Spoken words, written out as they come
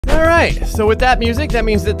All right, so with that music, that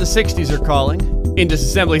means that the 60s are calling in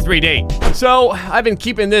Disassembly 3D. So I've been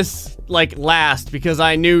keeping this like last because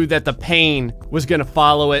I knew that the pain was gonna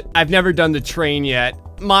follow it. I've never done the train yet.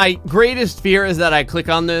 My greatest fear is that I click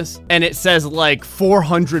on this and it says like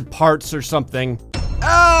 400 parts or something.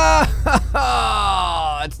 Ah,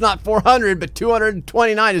 it's not 400, but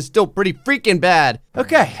 229 is still pretty freaking bad.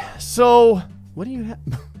 Okay, so what do you have?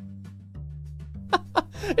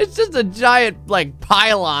 It's just a giant, like,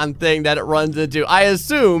 pylon thing that it runs into. I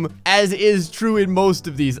assume, as is true in most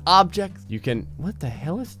of these objects, you can... What the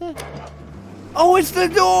hell is that? Oh, it's the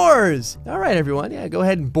doors! All right, everyone. Yeah, go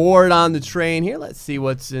ahead and board on the train here. Let's see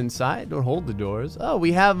what's inside. Don't hold the doors. Oh,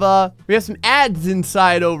 we have some ads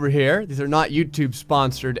inside over here. These are not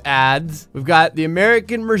YouTube-sponsored ads. We've got the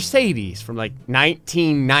American Mercedes from, like,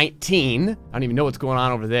 1919. I don't even know what's going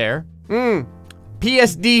on over there.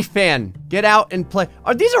 PSD fan, get out and play.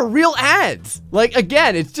 These are real ads. Like,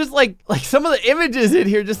 again, it's just like some of the images in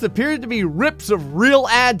here just appear to be rips of real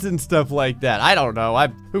ads and stuff like that. I don't know.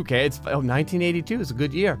 Who cares? 1982 is a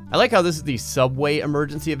good year. I like how this is the subway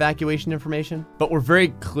emergency evacuation information, but we're very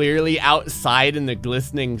clearly outside in the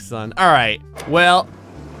glistening sun. All right, well,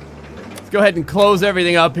 let's go ahead and close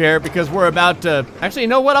everything up here because we're about to, actually, you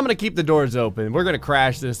know what? I'm gonna keep the doors open. We're gonna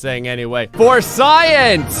crash this thing anyway. For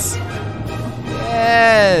science!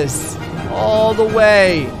 Yes, all the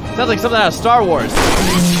way. Sounds like something out of Star Wars.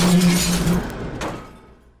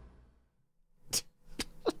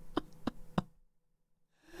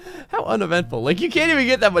 How uneventful. Like, you can't even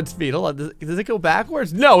get that much speed. Hold on, does it go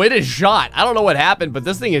backwards? No, it is shot. I don't know what happened, but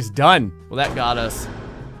this thing is done. Well, that got us.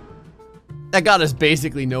 That got us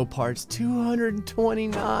basically no parts.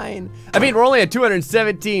 229. I mean, we're only at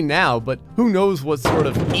 217 now, but who knows what sort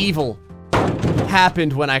of evil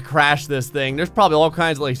happened when I crashed this thing. There's probably all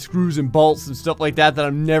kinds of like screws and bolts and stuff like that that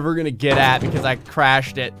I'm never gonna get at because I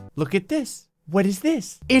crashed it. Look at this. What is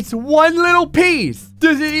this? It's one little piece.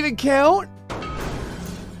 Does it even count?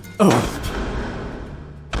 Oh.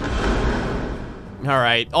 All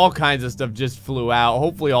right, all kinds of stuff just flew out.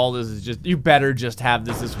 Hopefully all this is just, you better just have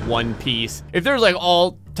this as one piece. If there's like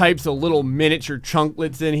all types of little miniature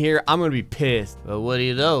chunklets in here, I'm gonna be pissed. But what do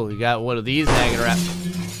you know? You got one of these hanging around.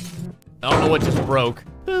 I don't know what just broke.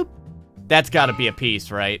 Boop. That's gotta be a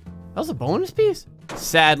piece, right? That was a bonus piece?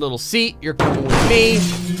 Sad little seat, you're coming with me.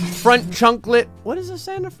 Front chunklet. What does this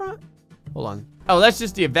say in the front? Hold on. Oh, that's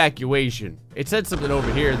just the evacuation. It said something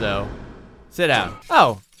over here, though. Sit down.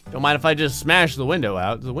 Oh, don't mind if I just smash the window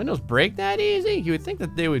out. Do the windows break that easy? You would think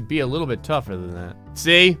that they would be a little bit tougher than that.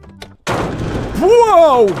 See?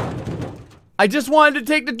 Whoa! I just wanted to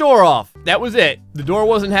take the door off. That was it. The door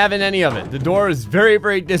wasn't having any of it. The door is very,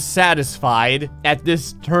 very dissatisfied at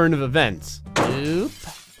this turn of events. Oop.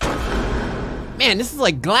 Man, this is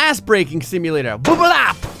like glass breaking simulator.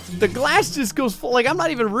 The glass just goes full. Like, I'm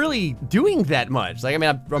not even really doing that much. Like, I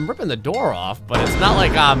mean, I'm ripping the door off, but it's not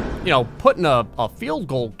like I'm, you know, putting a field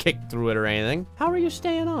goal kick through it or anything. How are you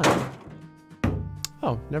staying on?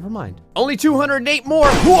 Oh, never mind. Only 208 more.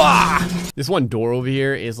 Hooah! This one door over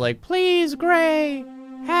here is like, please, Gray,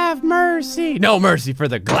 have mercy. No mercy for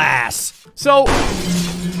the glass. So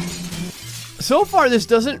far this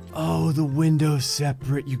doesn't, oh, the window's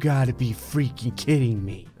separate. You gotta be freaking kidding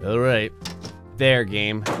me. All right, there,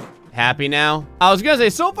 game. Happy now? I was gonna say,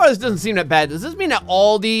 so far this doesn't seem that bad. Does this mean that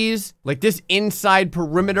all these, like this inside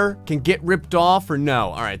perimeter can get ripped off or no?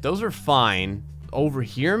 All right, those are fine. Over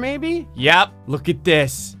here, maybe? Yep, look at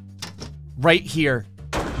this. Right here.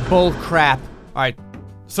 Bull crap. All right,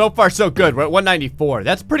 so far so good. We're at 194.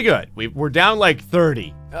 That's pretty good. We're down like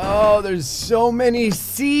 30. Oh, there's so many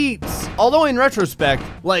seats. Although in retrospect,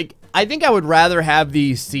 like, I think I would rather have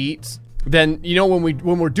these seats than, you know, when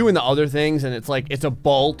we're doing the other things and it's like, it's a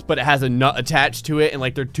bolt, but it has a nut attached to it and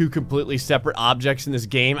like they're two completely separate objects in this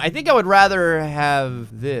game. I think I would rather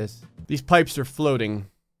have this. These pipes are floating.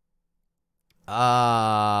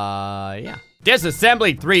 Yeah.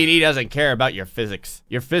 Disassembly 3D doesn't care about your physics.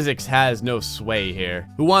 Your physics has no sway here.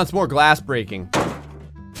 Who wants more glass breaking?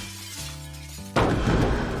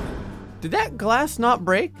 Did that glass not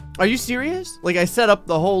break? Are you serious? Like, I set up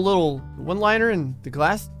the whole little one-liner and the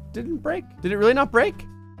glass didn't break? Did it really not break?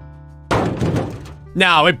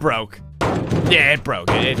 No, it broke. Yeah, it broke.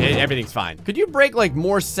 Everything's fine. Could you break, like,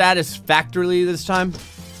 more satisfactorily this time?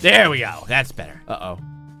 There we go. That's better. Uh-oh.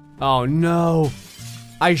 Oh, no.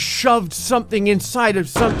 I shoved something inside of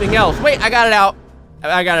something else. Wait, I got it out.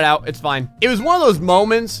 I got it out. It's fine. It was one of those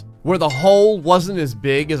moments where the hole wasn't as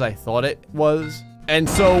big as I thought it was. And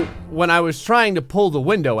so when I was trying to pull the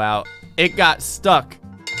window out, it got stuck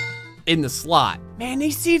in the slot. Man,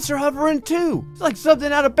 these seats are hovering too. It's like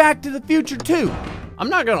something out of Back to the Future 2. I'm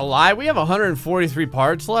not gonna lie, we have 143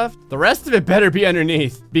 parts left. The rest of it better be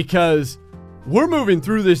underneath because we're moving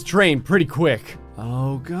through this train pretty quick.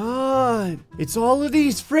 Oh God, it's all of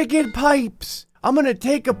these friggin' pipes. I'm gonna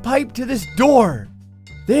take a pipe to this door.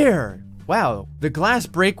 There, wow, the glass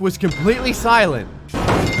break was completely silent.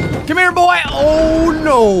 Come here, boy, oh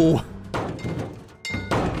no.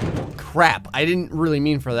 Crap, I didn't really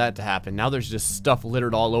mean for that to happen. Now there's just stuff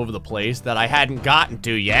littered all over the place that I hadn't gotten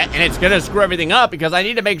to yet, and it's gonna screw everything up because I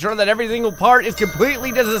need to make sure that every single part is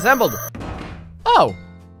completely disassembled. Oh.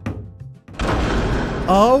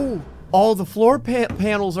 Oh, all the floor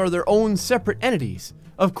panels are their own separate entities.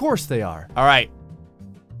 Of course they are. All right,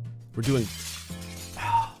 we're doing,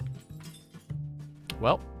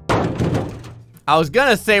 well, I was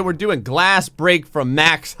gonna say we're doing glass break from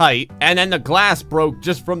max height, and then the glass broke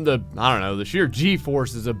just from the, I don't know, the sheer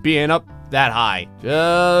G-forces of being up that high.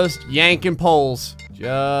 Just yanking poles.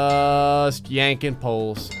 Just yanking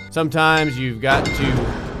poles. Sometimes you've got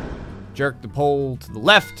to jerk the pole to the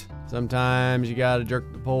left. Sometimes you gotta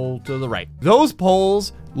jerk the pole to the right. Those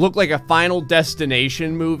poles look like a Final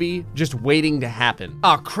Destination movie just waiting to happen.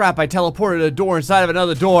 Oh crap, I teleported a door inside of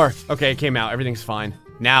another door. Okay, it came out, everything's fine.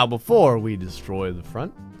 Now, before we destroy the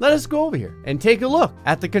front, let us go over here and take a look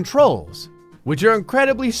at the controls, which are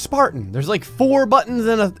incredibly Spartan. There's like 4 buttons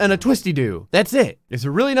and a twisty-do. That's it. Is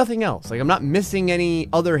there really nothing else? Like, I'm not missing any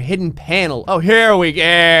other hidden panel. Oh, here we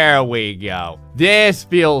go. This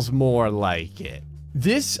feels more like it.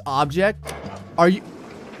 This object, are you...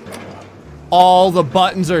 All the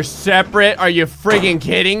buttons are separate? Are you friggin'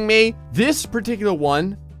 kidding me? This particular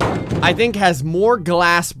one, I think, has more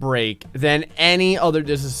glass break than any other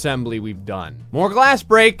disassembly we've done. More glass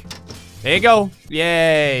break. There you go.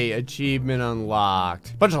 Yay, achievement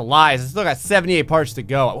unlocked. Bunch of lies, I still got 78 parts to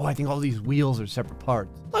go. Oh, I think all these wheels are separate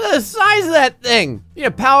parts. Look at the size of that thing. You need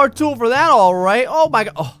a power tool for that, all right. Oh my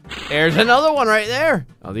God, oh, there's another one right there.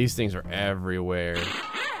 Oh, these things are everywhere.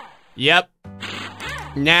 Yep.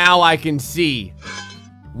 Now I can see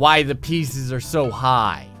why the pieces are so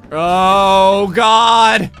high. Oh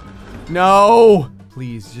God. No,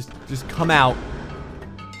 please, just come out.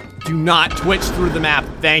 Do not twitch through the map,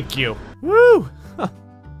 thank you. Woo, huh.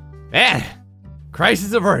 Man,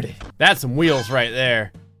 crisis averted. That's some wheels right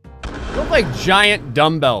there. Look like giant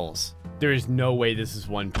dumbbells. There is no way this is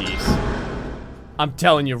one piece. I'm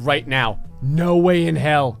telling you right now, no way in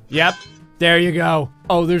hell. Yep, there you go.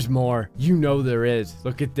 Oh, there's more. You know there is.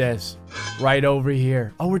 Look at this. Right over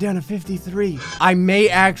here. Oh, we're down to 53. I may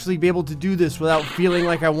actually be able to do this without feeling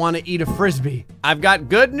like I want to eat a Frisbee. I've got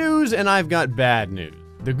good news and I've got bad news.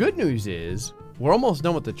 The good news is we're almost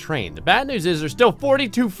done with the train. The bad news is there's still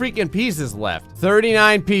 42 freaking pieces left.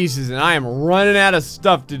 39 pieces and I am running out of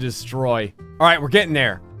stuff to destroy. All right, we're getting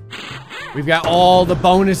there. We've got all the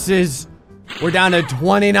bonuses. We're down to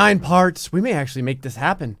 29 parts. We may actually make this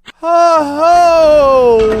happen.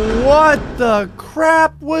 Oh, what the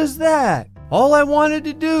crap was that? All I wanted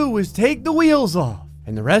to do was take the wheels off,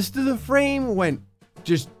 and the rest of the frame went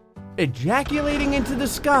just ejaculating into the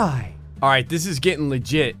sky. All right, this is getting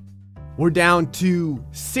legit. We're down to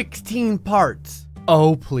 16 parts.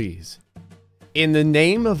 Oh, please. In the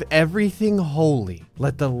name of everything holy,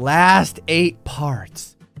 let the last 8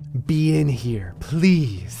 parts be in here,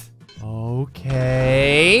 please.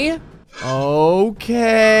 Okay. Okay.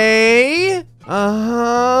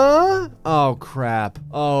 Uh-huh. Oh, crap.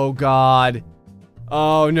 Oh, God.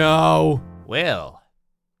 Oh, no. Well,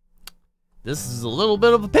 this is a little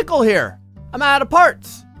bit of a pickle here. I'm out of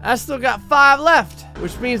parts. I still got 5 left,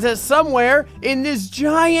 which means that somewhere in this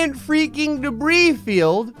giant freaking debris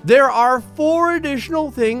field, there are 4 additional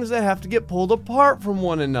things that have to get pulled apart from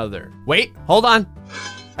one another. Wait, hold on.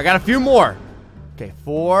 I got a few more. Okay,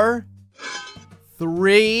 4,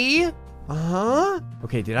 3.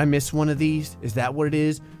 Okay, did I miss one of these? Is that what it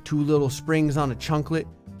is? 2 little springs on a chunklet?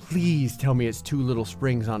 Please tell me it's 2 little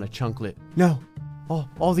springs on a chunklet. No,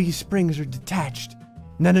 all these springs are detached.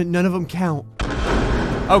 None of them count.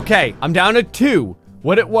 Okay, I'm down to 2.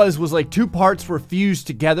 What it was like 2 parts were fused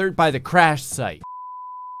together by the crash site.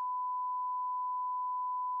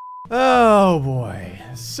 Oh boy.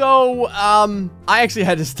 So, I actually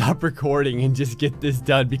had to stop recording and just get this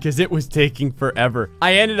done because it was taking forever.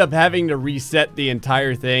 I ended up having to reset the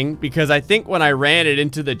entire thing because I think when I ran it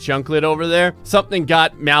into the chunklet over there, something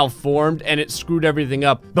got malformed and it screwed everything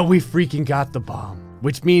up. But we freaking got the bomb,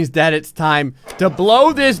 which means that it's time to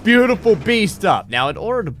blow this beautiful beast up. Now, in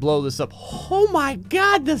order to blow this up, oh my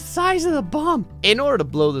God, the size of the bomb. In order to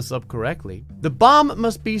blow this up correctly, the bomb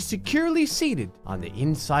must be securely seated on the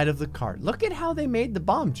inside of the cart. Look at how they made the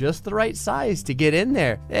bomb just the right size to get in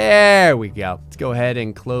there. There we go. Let's go ahead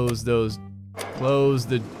and close those Close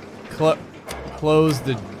the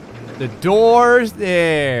doors.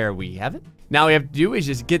 There we have it. Now all we have to do is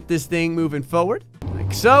just get this thing moving forward,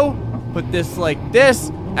 like so. Put this like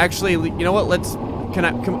this. Actually, you know what? Can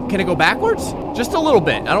I go backwards? Just a little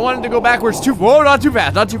bit. I don't want it to go backwards too. Whoa, not too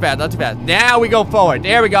fast, not too fast, not too fast. Now we go forward.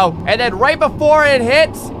 There we go. And then right before it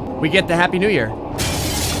hits, we get the Happy New Year.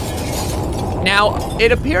 Now,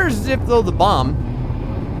 it appears as if though the bomb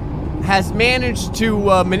has managed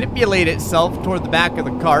to manipulate itself toward the back of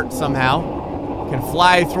the cart somehow. Can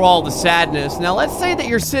fly through all the sadness. Now, let's say that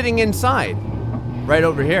you're sitting inside, right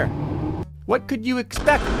over here. What could you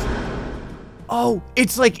expect? Oh,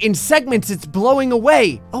 it's like in segments, it's blowing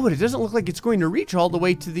away. Oh, but it doesn't look like it's going to reach all the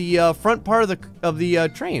way to the front part of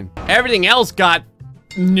the train. Everything else got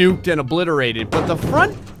nuked and obliterated, but the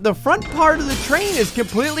front part of the train is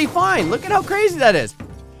completely fine. Look at how crazy that is.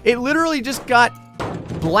 It literally just got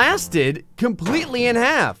blasted completely in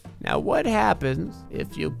half. Now, what happens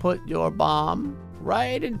if you put your bomb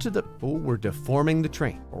right into the, oh, we're deforming the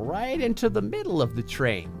train, right into the middle of the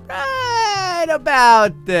train, right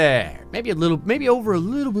about there. Maybe over a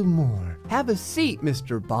little bit more. Have a seat,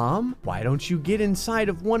 Mr. Bomb. Why don't you get inside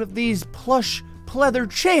of one of these plush pleather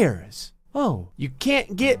chairs? Oh, you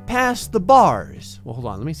can't get past the bars. Well, hold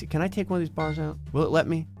on, let me see. Can I take one of these bars out? Will it let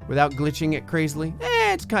me without glitching it crazily?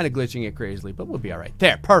 It's kind of glitching it crazily, but we'll be all right.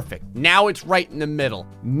 There, perfect. Now it's right in the middle.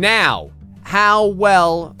 Now, how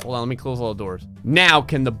well, hold on, let me close all the doors. Now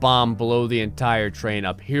can the bomb blow the entire train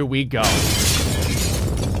up? Here we go.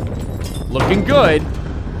 Looking good.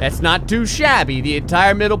 That's not too shabby. The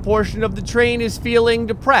entire middle portion of the train is feeling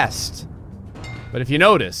depressed. But if you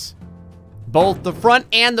notice, both the front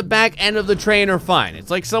and the back end of the train are fine. It's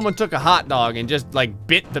like someone took a hot dog and just like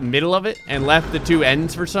bit the middle of it and left the two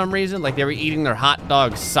ends for some reason. Like they were eating their hot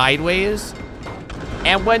dog sideways.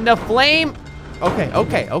 And when the flame,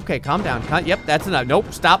 okay, calm down. Yep, that's enough.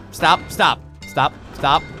 Nope, stop. I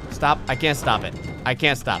can't stop it. I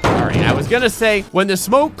can't stop it. All right, I was gonna say, when the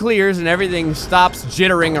smoke clears and everything stops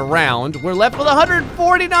jittering around, we're left with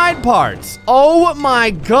 149 parts. Oh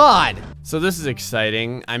my God. So this is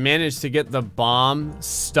exciting. I managed to get the bomb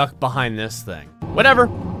stuck behind this thing. Whatever.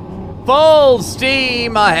 Full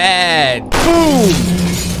steam ahead. Boom.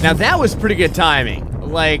 Now that was pretty good timing.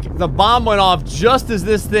 Like, the bomb went off just as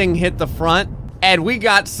this thing hit the front, and we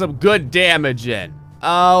got some good damage in.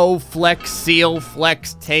 Oh, flex seal,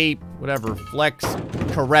 flex tape, whatever, flex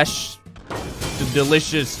caress the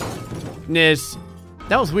deliciousness.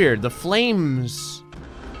 That was weird. The flames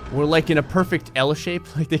were like in a perfect L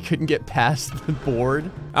shape, like they couldn't get past the board.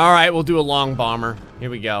 All right, we'll do a long bomber. Here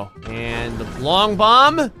we go. And the long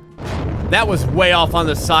bomb, that was way off on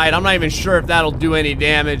the side. I'm not even sure if that'll do any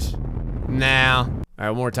damage. Nah. All right,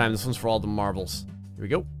 one more time. This one's for all the marbles. Here we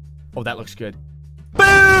go. Oh, that looks good.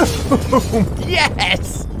 Boom!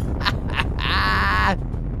 Yes!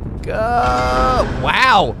 Go!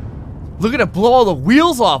 Wow! Look at it blow all the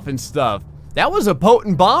wheels off and stuff. That was a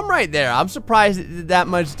potent bomb right there. I'm surprised it did that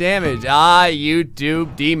much damage. Ah,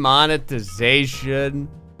 YouTube demonetization.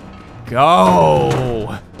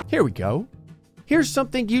 Go! Here we go. Here's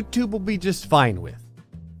something YouTube will be just fine with.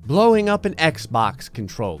 Blowing up an Xbox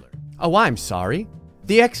controller. Oh, I'm sorry.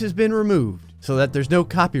 The X has been removed so that there's no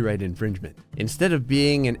copyright infringement. Instead of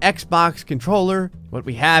being an Xbox controller, what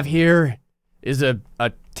we have here is a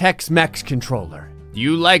Tex-Mex controller. Do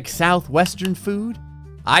you like Southwestern food?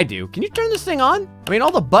 I do. Can you turn this thing on? I mean,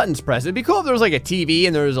 all the buttons pressed. It'd be cool if there was like a TV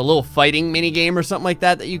and there was a little fighting mini game or something like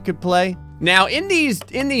that you could play. Now, in these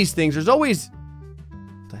things, there's always,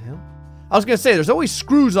 what the hell? I was gonna say, there's always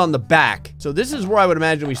screws on the back. So this is where I would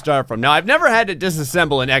imagine we start from. Now, I've never had to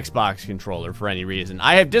disassemble an Xbox controller for any reason.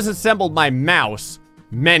 I have disassembled my mouse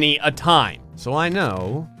many a time. So I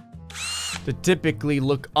know to typically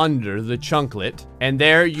look under the chunklet, and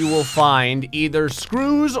there you will find either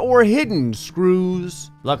screws or hidden screws.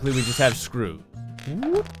 Luckily, we just have screws.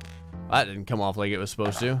 Whoop. That didn't come off like it was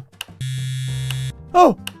supposed to.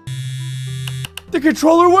 Oh! The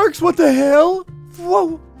controller works, what the hell?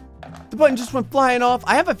 Whoa! The button just went flying off.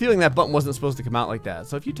 I have a feeling that button wasn't supposed to come out like that.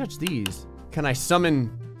 So if you touch these, can I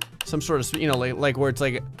summon some sort of, you know, like where it's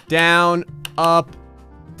like down, up,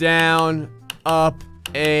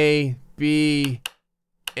 A, B,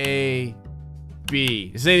 A, B.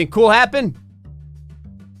 Does anything cool happen?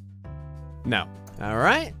 No. All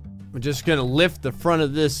right. We're just gonna lift the front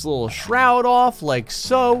of this little shroud off like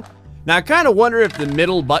so. Now I kind of wonder if the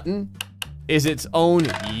middle button is its own.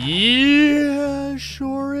 Yeah,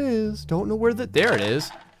 sure is. Don't know where there it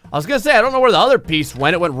is. I was gonna say, I don't know where the other piece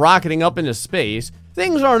went. It went rocketing up into space.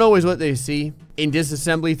 Things aren't always what they see in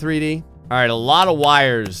Disassembly 3D. All right, a lot of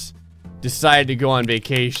wires decided to go on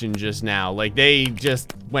vacation just now. Like, they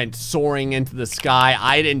just went soaring into the sky.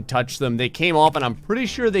 I didn't touch them. They came off, and I'm pretty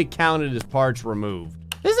sure they counted as parts removed.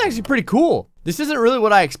 This is actually pretty cool. This isn't really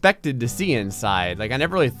what I expected to see inside. Like, I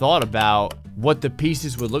never really thought about what the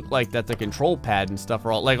pieces would look like that the control pad and stuff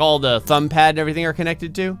are all, like all the thumb pad and everything are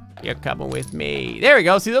connected to. You're coming with me. There we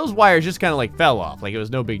go. See, those wires just kind of like fell off. Like, it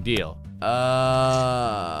was no big deal.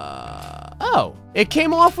 Oh, it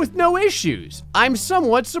came off with no issues. I'm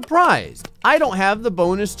somewhat surprised. I don't have the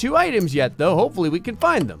bonus 2 items yet, though. Hopefully we can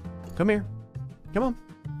find them. Come here. Come on.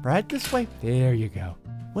 Right this way. There you go.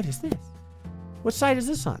 What is this? What side is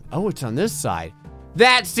this on? Oh, it's on this side.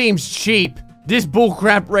 That seems cheap. This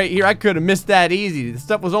bullcrap right here, I could have missed that easy. The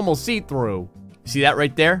stuff was almost see-through. See that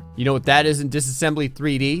right there? You know what that is in Disassembly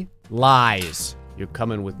 3D? Lies. You're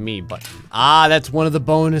coming with me, but that's one of the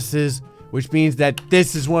bonuses, which means that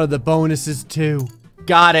this is one of the bonuses too.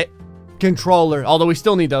 Got it. Controller, although we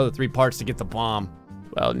still need the other 3 parts to get the bomb.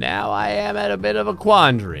 Well, now I am at a bit of a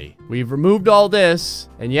quandary. We've removed all this,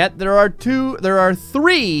 and yet there are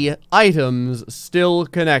 3 items still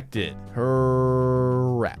connected.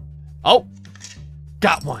 Crap. Oh,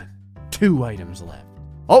 got one. 2 items left.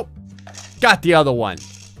 Oh, got the other one.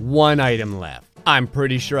 1 item left. I'm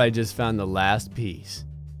pretty sure I just found the last piece.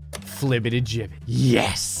 Flibbity-gibbet.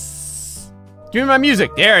 Yes! Give me my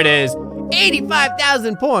music. There it is.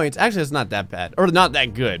 85,000 points. Actually, it's not that bad. Or not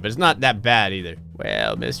that good, but it's not that bad either.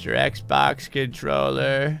 Well, Mr. Xbox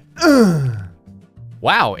controller.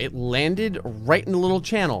 Wow, it landed right in the little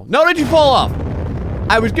channel. No, did you fall off?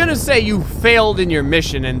 I was gonna say you failed in your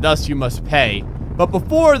mission and thus you must pay. But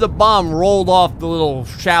before the bomb rolled off the little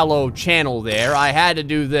shallow channel there, I had to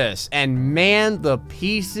do this. And man, the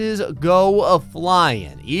pieces go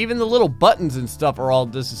a-flying. Even the little buttons and stuff are all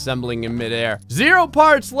disassembling in midair. 0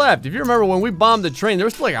 parts left. If you remember when we bombed the train, there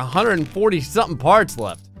was still like 140-something parts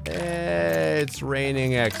left. It's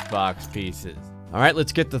raining Xbox pieces. All right,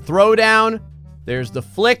 let's get the throwdown. There's the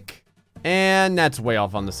flick. And that's way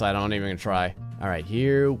off on the side. I'm not even gonna try. All right,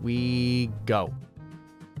 here we go.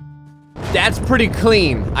 That's pretty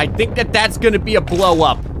clean. I think that's gonna be a blow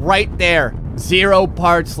up right there. 0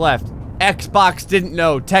 parts left. Xbox didn't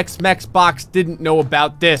know. Tex-Mex didn't know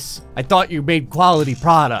about this. I thought you made quality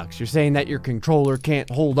products. You're saying that your controller can't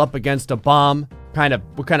hold up against a bomb?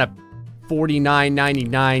 What kind of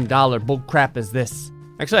 $49.99 bullcrap is this?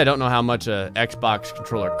 Actually, I don't know how much a Xbox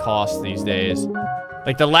controller costs these days.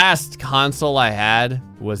 Like, the last console I had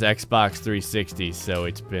was Xbox 360, so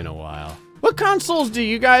it's been a while. What consoles do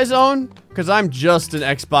you guys own? Because I'm just an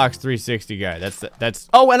Xbox 360 guy.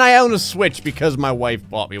 Oh, and I own a Switch because my wife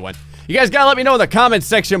bought me one. You guys gotta let me know in the comments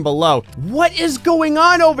section below. What is going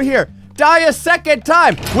on over here? Die a second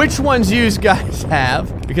time. Which ones you guys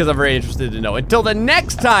have? Because I'm very interested to know. Until the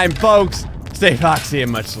next time, folks, stay foxy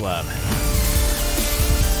and much love.